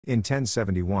In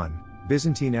 1071,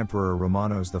 Byzantine Emperor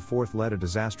Romanos IV led a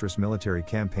disastrous military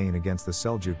campaign against the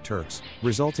Seljuk Turks,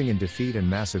 resulting in defeat and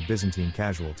massive Byzantine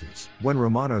casualties. When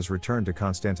Romanos returned to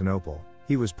Constantinople,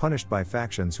 he was punished by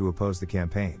factions who opposed the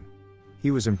campaign.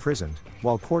 He was imprisoned,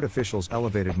 while court officials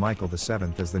elevated Michael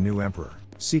VII as the new emperor.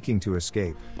 Seeking to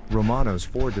escape, Romanos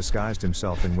IV disguised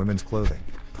himself in women's clothing,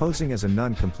 posing as a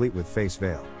nun complete with face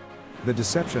veil. The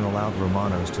deception allowed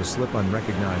Romanos to slip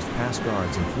unrecognized past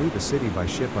guards and flee the city by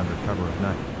ship under cover of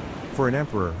night. For an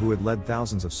emperor who had led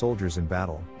thousands of soldiers in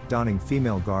battle, donning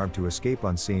female garb to escape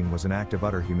unseen was an act of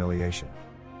utter humiliation.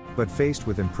 But faced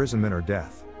with imprisonment or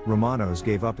death, Romanos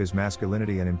gave up his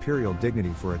masculinity and imperial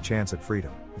dignity for a chance at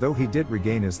freedom. Though he did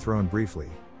regain his throne briefly,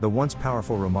 the once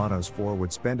powerful Romanos IV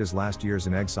would spend his last years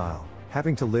in exile,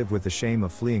 having to live with the shame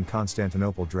of fleeing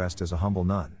Constantinople dressed as a humble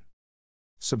nun.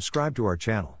 Subscribe to our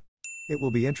channel. It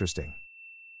will be interesting.